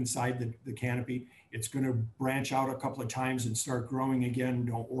 Back inside the canopy. It's going to branch out a couple of times and start growing again.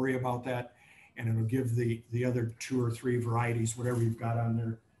 Don't worry about that. And it'll give the other 2 or 3 varieties, whatever you've got on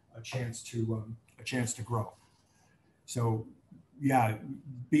there, a chance to grow. So yeah,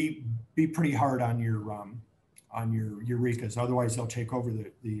 be pretty hard on your eurekas. Otherwise they'll take over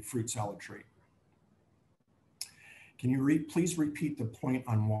the fruit salad tree. Can you please repeat the point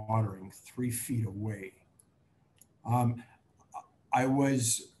on watering 3 feet away? I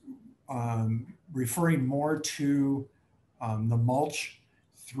was referring more to the mulch,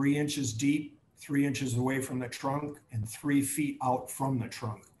 3 inches deep, 3 inches away from the trunk, and 3 feet out from the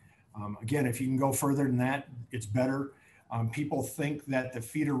trunk. Again, if you can go further than that, it's better. People think that the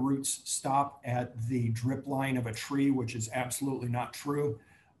feeder roots stop at the drip line of a tree, which is absolutely not true.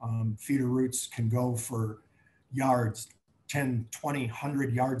 Feeder roots can go for yards, 10, 20,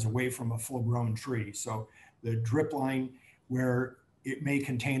 100 yards away from a full-grown tree. So the drip line, where it may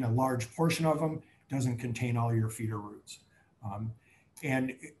contain a large portion of them, doesn't contain all your feeder roots.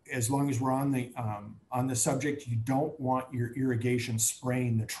 And as long as we're on the subject, you don't want your irrigation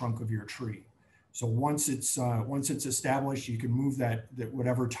spraying the trunk of your tree. So once it's established, you can move that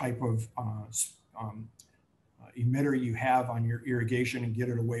whatever type of emitter you have on your irrigation and get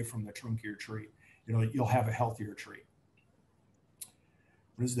it away from the trunk of your tree. You'll have a healthier tree.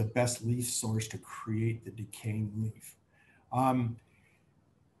 What is the best leaf source to create the decaying leaf?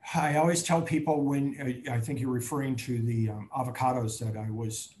 I always tell people, when I think you're referring to the avocados that I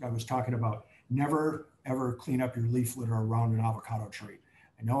was talking about, never ever clean up your leaf litter around an avocado tree.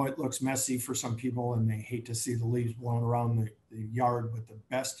 I know it looks messy for some people and they hate to see the leaves blown around the yard, but the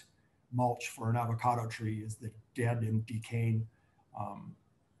best mulch for an avocado tree is the dead and decaying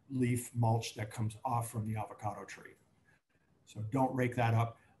leaf mulch that comes off from the avocado tree. So don't rake that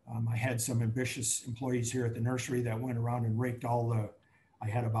up. I had some ambitious employees here at the nursery that went around and raked I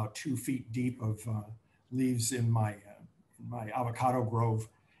had about 2 feet deep of leaves in my avocado grove,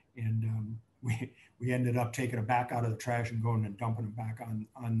 and we ended up taking it back out of the trash and going and dumping them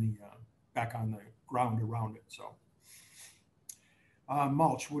back on the ground around it. So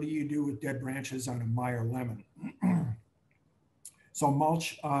mulch, what do you do with dead branches on a Meyer lemon? So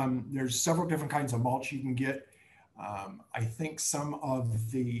mulch, there's several different kinds of mulch you can get. I think some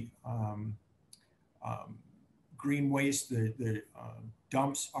of the green waste, the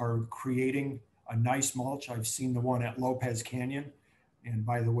dumps are creating a nice mulch. I've seen the one at Lopez Canyon. And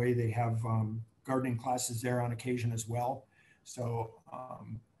by the way, they have gardening classes there on occasion as well. So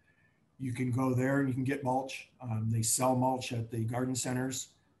You can go there and you can get mulch. They sell mulch at the garden centers.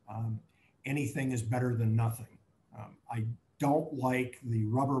 Anything is better than nothing. I don't like the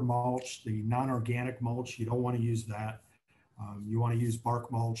rubber mulch, the non-organic mulch. You don't want to use that. You want to use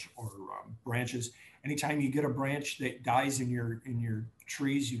bark mulch or branches. Anytime you get a branch that dies in your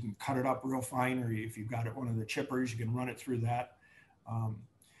trees, you can cut it up real fine, or if you've got one of the chippers, you can run it through that.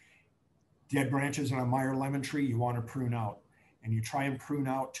 Dead branches on a Meyer lemon tree, you want to prune out, and you try and prune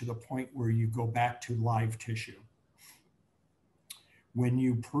out to the point where you go back to live tissue. When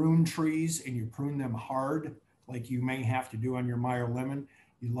you prune trees and you prune them hard, like you may have to do on your Meyer lemon,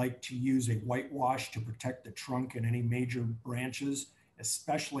 you like to use a whitewash to protect the trunk and any major branches,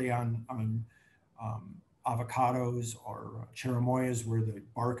 especially on avocados or cherimoyas where the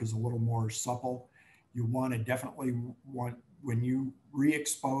bark is a little more supple. You want to definitely when you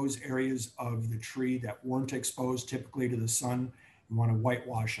re-expose areas of the tree that weren't exposed typically to the sun, you want to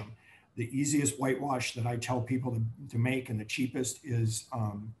whitewash them. The easiest whitewash that I tell people to make and the cheapest is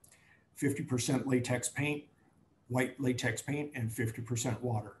 50% latex paint, white latex paint, and 50%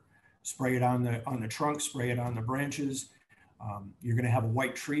 water. Spray it on the trunk, spray it on the branches. You're going to have a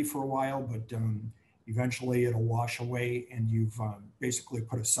white tree for a while, but eventually it'll wash away, and you've basically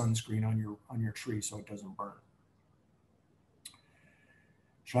put a sunscreen on your tree so it doesn't burn.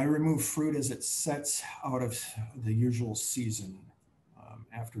 Should I remove fruit as it sets out of the usual season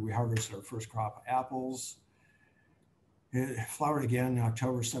after we harvest our first crop of apples? It flowered again in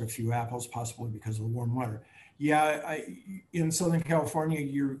October, set a few apples, possibly because of the warm weather. Yeah, in Southern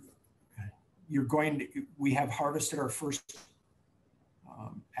California, we have harvested our first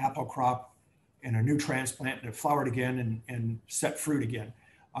apple crop in a new transplant, and it flowered again and set fruit again.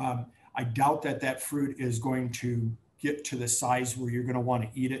 I doubt that fruit is going to get to the size where you're going to want to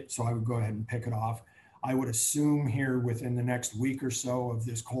eat it, so I would go ahead and pick it off. I would assume here within the next week or so of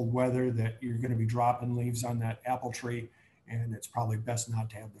this cold weather that you're going to be dropping leaves on that apple tree, and it's probably best not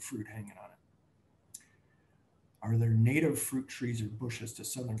to have the fruit hanging on it. Are there native fruit trees or bushes to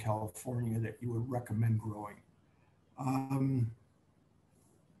Southern California that you would recommend growing?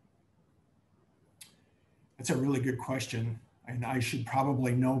 That's a really good question, and I should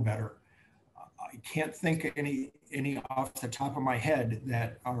probably know better. I can't think of any off the top of my head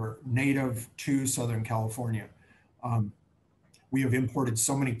that are native to Southern California. We have imported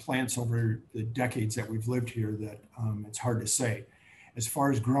so many plants over the decades that we've lived here that it's hard to say. As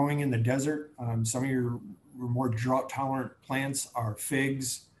far as growing in the desert, some of your more drought tolerant plants are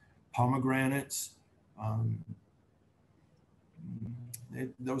figs, pomegranates.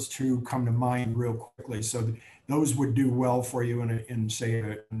 Those two come to mind real quickly. So those would do well for you in say,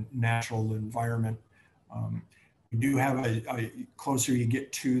 a natural environment. We do have a closer you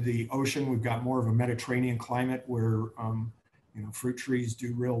get to the ocean, we've got more of a Mediterranean climate where fruit trees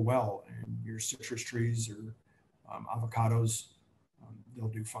do real well, and your citrus trees or avocados, they'll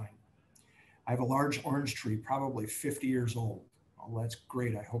do fine. I have a large orange tree, probably 50 years old. Oh, that's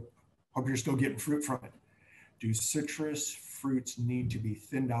great. I hope you're still getting fruit from it. Do citrus fruits need to be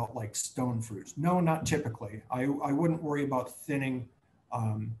thinned out like stone fruits? No, not typically. I wouldn't worry about thinning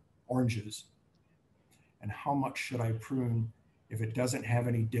oranges. And how much should I prune if it doesn't have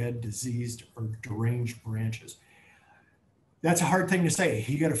any dead, diseased, or deranged branches? That's a hard thing to say.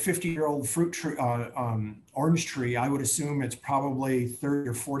 You got a 50-year-old fruit tree, orange tree. I would assume it's probably 30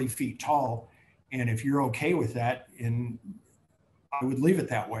 or 40 feet tall. And if you're okay with that, I would leave it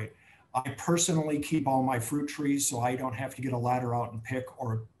that way. I personally keep all my fruit trees so I don't have to get a ladder out and pick,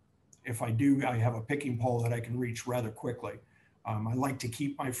 or if I do, I have a picking pole that I can reach rather quickly. I like to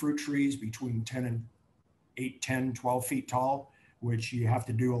keep my fruit trees between 8, 10, 12 feet tall, which you have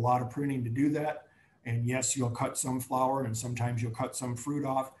to do a lot of pruning to do that. And yes, you'll cut some flower and sometimes you'll cut some fruit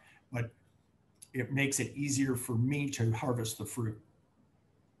off, but it makes it easier for me to harvest the fruit.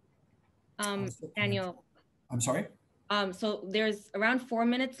 Daniel. I'm sorry? So there's around 4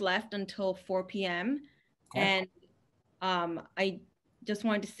 minutes left until 4 p.m. Okay. And I just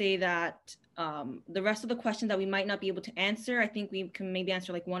wanted to say that the rest of the questions that we might not be able to answer, I think we can maybe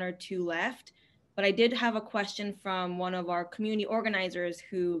answer like 1 or 2 left. But I did have a question from one of our community organizers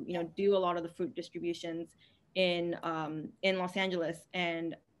who, do a lot of the fruit distributions in Los Angeles.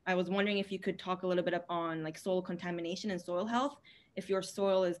 And I was wondering if you could talk a little bit on like soil contamination and soil health. If your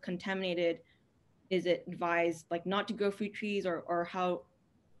soil is contaminated, is it advised like not to grow fruit trees, or how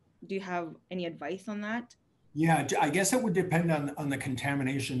do you have any advice on that? Yeah, I guess it would depend on the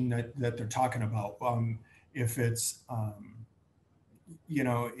contamination that they're talking about. If it's,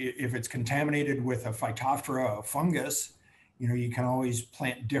 if it's contaminated with a Phytophthora, a fungus, you can always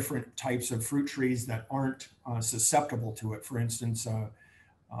plant different types of fruit trees that aren't susceptible to it. For instance,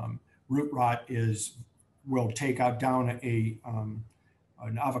 root rot will take out down an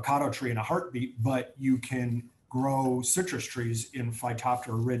avocado tree in a heartbeat, but you can grow citrus trees in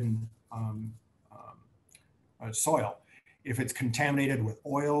Phytophthora-ridden soil. If it's contaminated with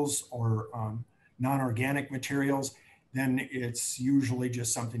oils or non-organic materials, then it's usually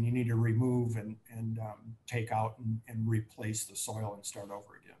just something you need to remove and take out and replace the soil and start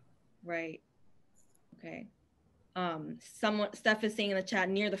over again. Right. Okay. Steph is saying in the chat,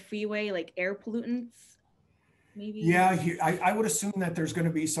 near the freeway, like air pollutants, maybe? Yeah, I would assume that there's going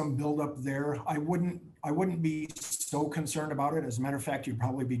to be some buildup there. I wouldn't be so concerned about it. As a matter of fact, you'd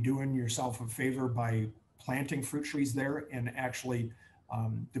probably be doing yourself a favor by planting fruit trees there and actually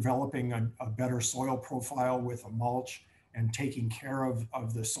developing a better soil profile with a mulch and taking care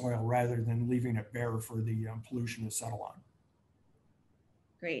of the soil rather than leaving it bare for the pollution to settle on.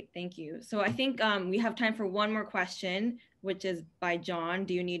 Great, thank you. So I think we have time for one more question, which is by John.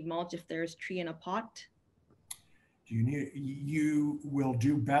 Do you need mulch if there's tree in a pot? You will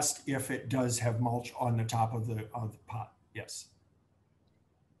do best if it does have mulch on the top of the pot. Yes.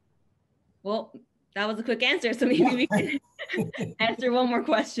 Well, that was a quick answer, so maybe we can answer one more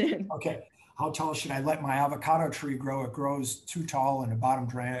question. Okay. How tall should I let my avocado tree grow? It grows too tall and the bottom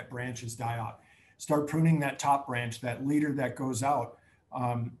branches die out. Start pruning that top branch, that leader that goes out,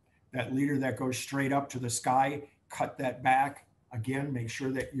 that leader that goes straight up to the sky, cut that back. Again, make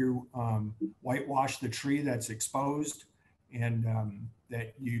sure that you whitewash the tree that's exposed and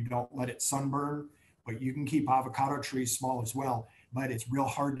that you don't let it sunburn. But you can keep avocado trees small as well. But it's real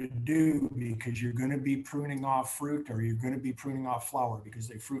hard to do because you're going to be pruning off fruit or you're going to be pruning off flower because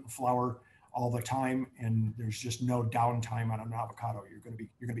they fruit and flower all the time, and there's just no downtime on an avocado. You're going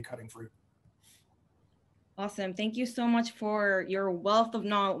to be cutting fruit. Awesome. Thank you so much for your wealth of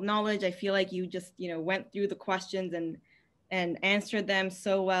knowledge. I feel like you just went through the questions and answered them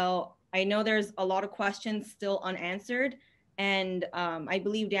so well. I know there's a lot of questions still unanswered, and I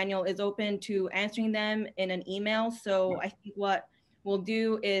believe Daniel is open to answering them in an email. So I think what we'll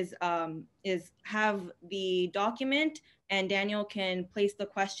do is have the document, and Daniel can place the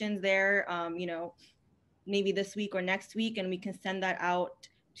questions there, maybe this week or next week, and we can send that out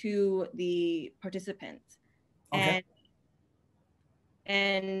to the participants. Okay.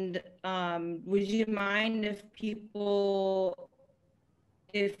 And would you mind if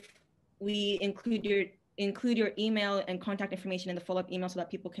we include your email and contact information in the follow-up email so that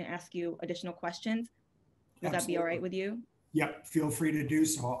people can ask you additional questions? Would that be all right with you? Yep, feel free to do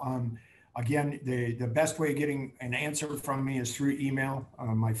so. Again, the best way of getting an answer from me is through email.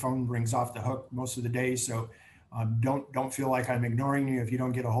 My phone rings off the hook most of the day, so don't feel like I'm ignoring you if you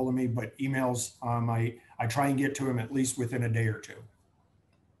don't get a hold of me. But emails, I try and get to them at least within a day or two.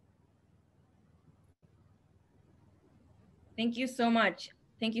 Thank you so much.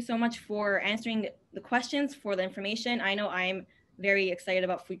 Thank you so much for answering the questions, for the information. I know I'm very excited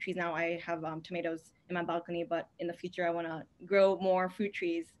about fruit trees now. I have tomatoes in my balcony, but in the future, I want to grow more fruit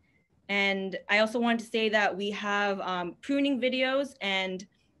trees. And I also wanted to say that we have pruning videos, and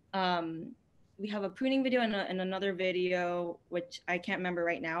we have a pruning video and another video, which I can't remember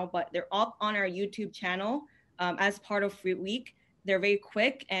right now, but they're up on our YouTube channel as part of Fruit Week. They're very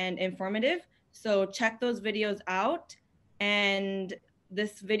quick and informative. So check those videos out. And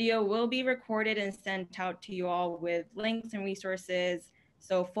this video will be recorded and sent out to you all with links and resources.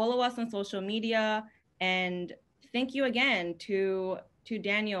 So follow us on social media. And thank you again to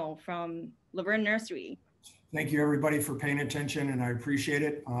Daniel from Verne Nursery. Thank you, everybody, for paying attention, and I appreciate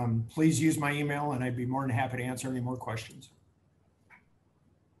it. Please use my email, and I'd be more than happy to answer any more questions.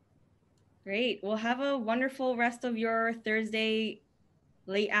 Great. Well, have a wonderful rest of your Thursday,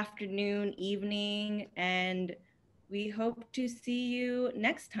 late afternoon, evening, and we hope to see you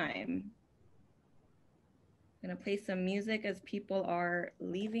next time. I'm going to play some music as people are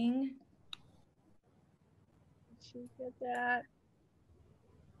leaving. Should get that.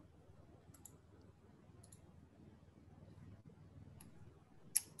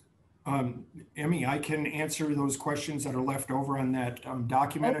 Emmy, I can answer those questions that are left over on that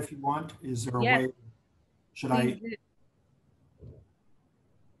document if you want. Is there a way? Should Please I?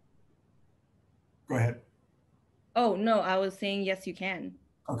 Go ahead. Oh, no, I was saying yes, you can.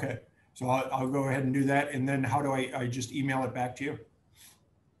 Okay, so I'll go ahead and do that. And then how do I just email it back to you?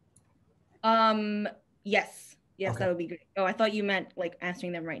 Yes, Okay. That would be great. Oh, I thought you meant like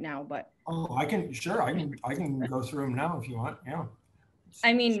answering them right now, but. Oh, I can go through them now if you want. Yeah.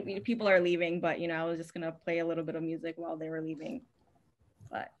 I mean, people are leaving, but I was just gonna play a little bit of music while they were leaving.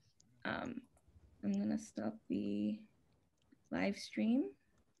 But I'm gonna stop the live stream.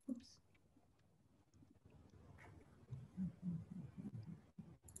 Oops.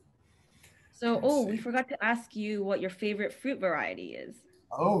 So, Let's oh, we see. forgot to ask you what your favorite fruit variety is.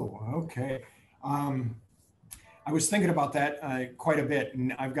 Oh, okay. Um, I was thinking about that quite a bit,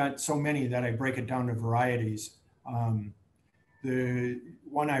 and I've got so many that I break it down to varieties. Um, the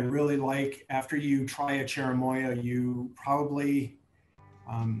one I really like, after you try a cherimoya, you probably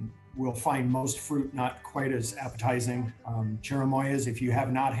will find most fruit not quite as appetizing. Cherimoyas, if you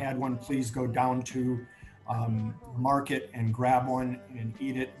have not had one, please go down to the market and grab one and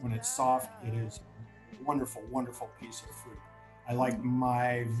eat it when it's soft. It is a wonderful, wonderful piece of fruit. I like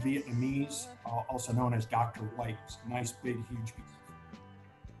my Vietnamese, also known as Dr. White's, nice, big, huge piece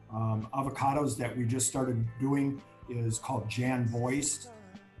of fruit. Avocados that we just started doing is called Jan Boyce.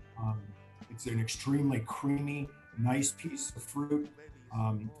 Um, it's an extremely creamy, nice piece of fruit.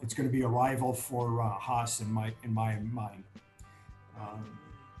 It's going to be a rival for Haas in my mind. Um,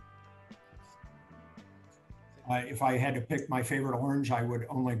 if I had to pick my favorite orange, I would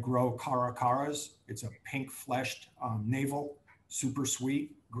only grow Caracaras. It's a pink fleshed navel, super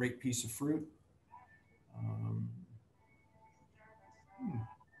sweet, great piece of fruit. Um, hmm.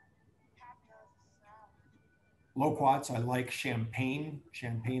 Loquats, I like champagne.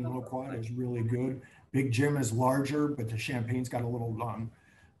 Champagne loquat is really good. Big Jim is larger, but the champagne's got a little um,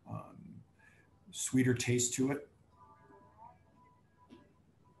 sweeter taste to it.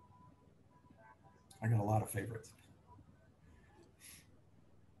 I got a lot of favorites.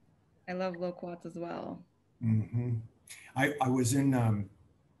 I love loquats as well. Hmm. I was in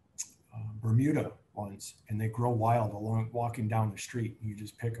Bermuda once, and they grow wild along walking down the street. You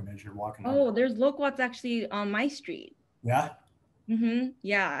just pick them as you're walking down. Oh, there's loquats actually on my street. Yeah.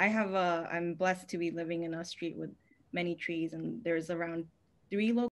 Yeah, I'm blessed to be living in a street with many trees, and there's around three